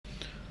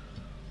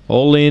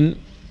All in.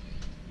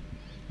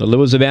 The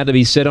lure's about to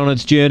be set on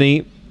its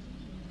journey.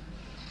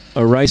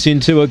 A race in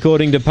two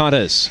according to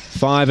punters.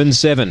 5 and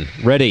 7.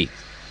 Ready.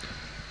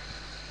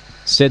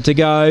 Set to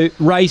go.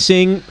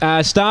 Racing.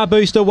 Star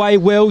Boost away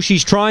well.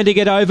 She's trying to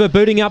get over.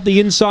 Booting up the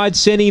inside.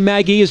 Senny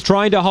Maggie is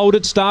trying to hold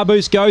it. Star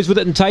Boost goes with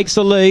it and takes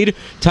the lead.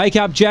 Take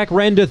up Jack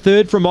Render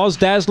third from Oz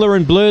Dazzler,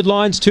 and Blurred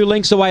Lines 2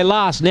 lengths away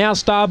last. Now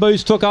Star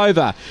Boost took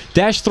over.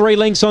 Dash 3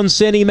 lengths on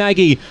Senny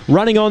Maggie.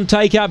 Running on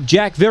Take Up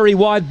Jack. Very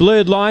wide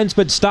Blurred Lines,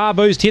 but Star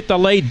Boost hit the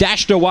lead.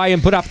 Dashed away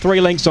and put up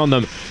 3 lengths on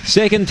them.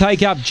 Second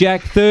Take Up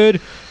Jack.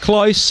 Third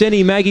close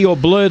Senny Maggie or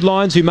Blurred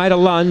Lines, who made a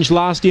lunge.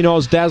 Last in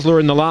Oz Dazzler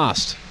in the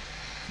last.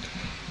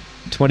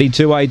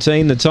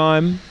 22.18 the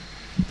time.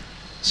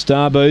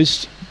 Star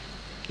Boost,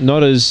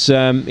 not as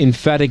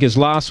emphatic as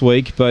last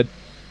week, but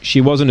she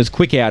wasn't as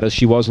quick out as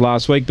she was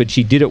last week, but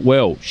she did it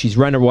well. She's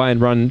run away and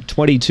run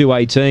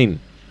 22.18.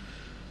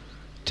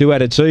 2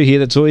 out of 2 here,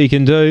 that's all you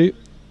can do.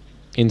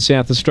 In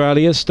South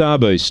Australia, Star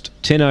Boost.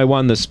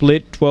 10.01 the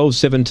split,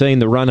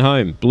 12.17 the run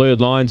home. Blurred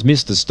Lines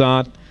missed the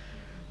start,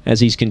 as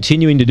he's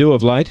continuing to do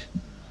of late.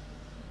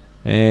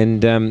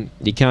 And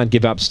you can't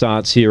give up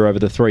starts here over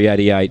the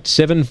 388.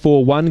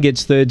 7.41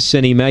 gets third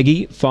Senny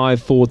Maggie.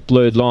 5 fourth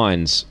Blurred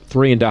Lines.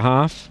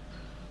 3.5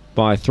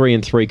 by 3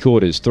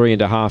 3/4.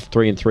 3.5,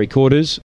 3 3/4.